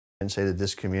say that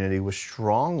this community was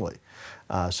strongly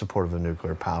supportive of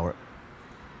nuclear power.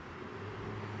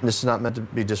 This is not meant to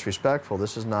be disrespectful.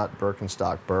 This is not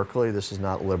Birkenstock, Berkeley. This is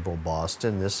not liberal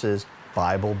Boston. This is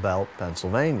Bible Belt,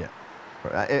 Pennsylvania.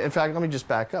 In fact, let me just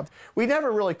back up. We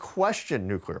never really questioned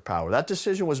nuclear power. That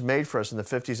decision was made for us in the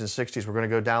 50s and 60s. We're going to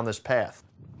go down this path.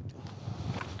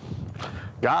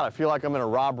 God, I feel like I'm in a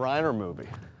Rob Reiner movie.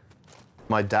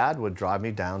 My dad would drive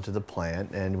me down to the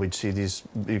plant, and we'd see these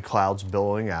clouds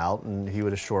billowing out, and he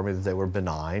would assure me that they were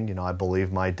benign. You know, I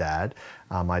believed my dad.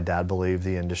 My dad believed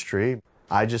the industry.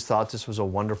 I just thought this was a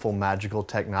wonderful, magical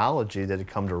technology that had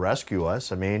come to rescue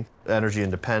us. I mean, energy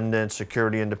independence,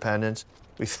 security independence.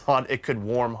 We thought it could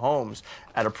warm homes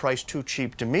at a price too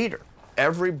cheap to meter.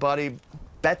 Everybody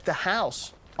bet the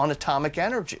house on atomic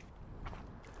energy.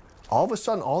 All of a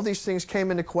sudden, all these things came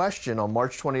into question on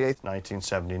March 28,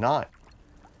 1979.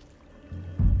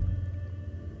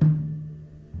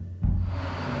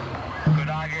 Could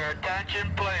I get your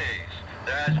attention, please?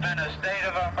 There has been a state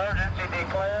of emergency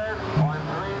declared on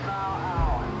 3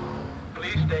 Mile Island.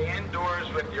 Please stay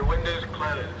indoors with your windows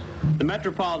closed. The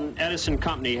Metropolitan Edison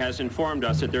Company has informed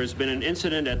us that there has been an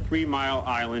incident at 3 Mile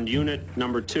Island, Unit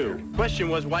Number 2. The question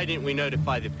was, why didn't we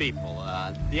notify the people?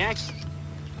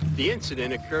 The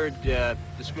incident occurred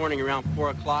this morning around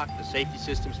 4 o'clock. The safety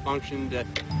systems functioned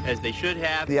as they should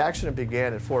have. The accident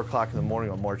began at 4 o'clock in the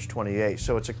morning on March 28th,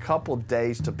 so it's a couple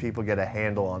days till people get a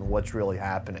handle on what's really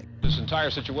happening. This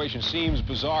entire situation seems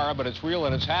bizarre, but it's real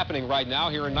and it's happening right now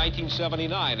here in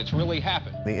 1979. It's really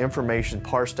happened. The information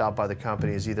parsed out by the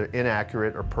company is either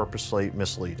inaccurate or purposely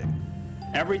misleading.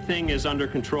 Everything is under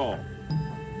control.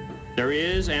 There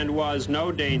is and was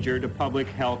no danger to public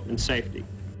health and safety.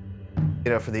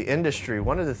 You know, for the industry,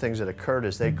 one of the things that occurred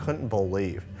is they couldn't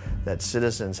believe that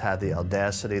citizens had the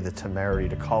audacity, the temerity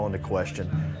to call into question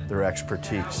their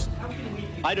expertise.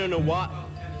 I don't know why.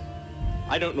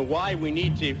 I don't know why we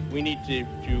need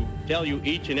to tell you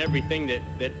each and everything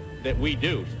that we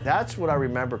do. That's what I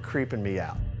remember creeping me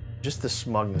out. Just the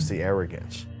smugness, the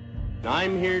arrogance.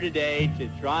 I'm here today to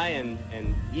try and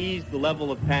ease the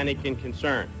level of panic and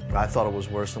concern. I thought it was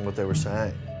worse than what they were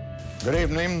saying. Good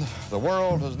evening. The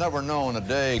world has never known a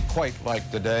day quite like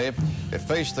today. It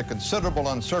faced the considerable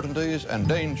uncertainties and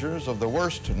dangers of the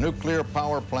worst nuclear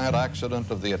power plant accident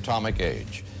of the atomic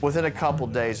age. Within a couple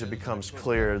days, it becomes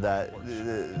clear that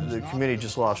the community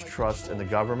just lost trust in the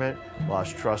government,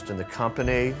 lost trust in the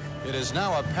company. It is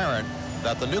now apparent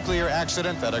that the nuclear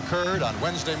accident that occurred on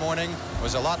Wednesday morning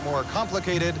was a lot more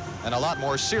complicated and a lot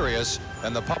more serious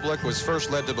than the public was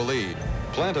first led to believe.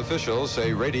 Plant officials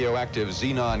say radioactive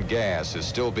xenon gas is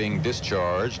still being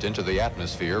discharged into the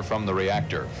atmosphere from the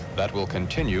reactor. That will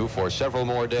continue for several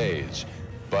more days.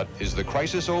 But is the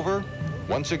crisis over?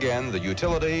 Once again, the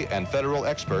utility and federal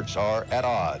experts are at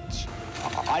odds.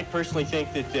 I personally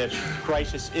think that the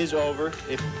crisis is over,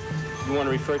 if you want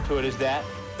to refer to it as that.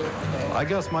 I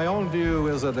guess my own view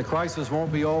is that the crisis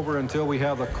won't be over until we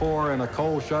have the core in a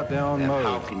cold shutdown mode.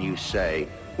 How can you say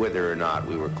whether or not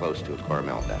we were close to a core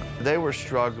meltdown? They were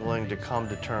struggling to come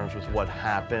to terms with what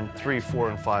happened 3,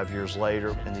 4, and 5 years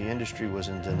later, and the industry was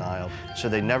in denial, so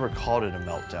they never called it a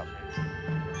meltdown.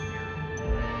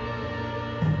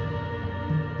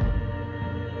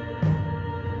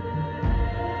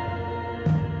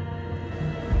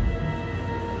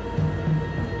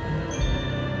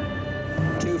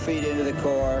 Feet into the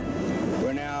core.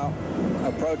 We're now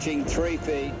approaching 3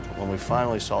 feet. When we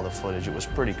finally saw the footage, it was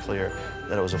pretty clear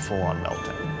that it was a full-on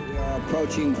meltdown. We are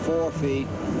approaching 4 feet.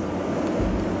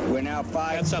 We're now 5.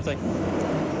 That's something.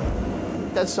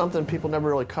 That's something people never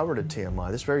really covered at TMI.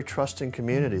 This very trusting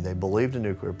community. They believed in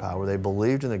nuclear power, they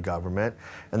believed in the government,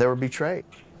 and they were betrayed.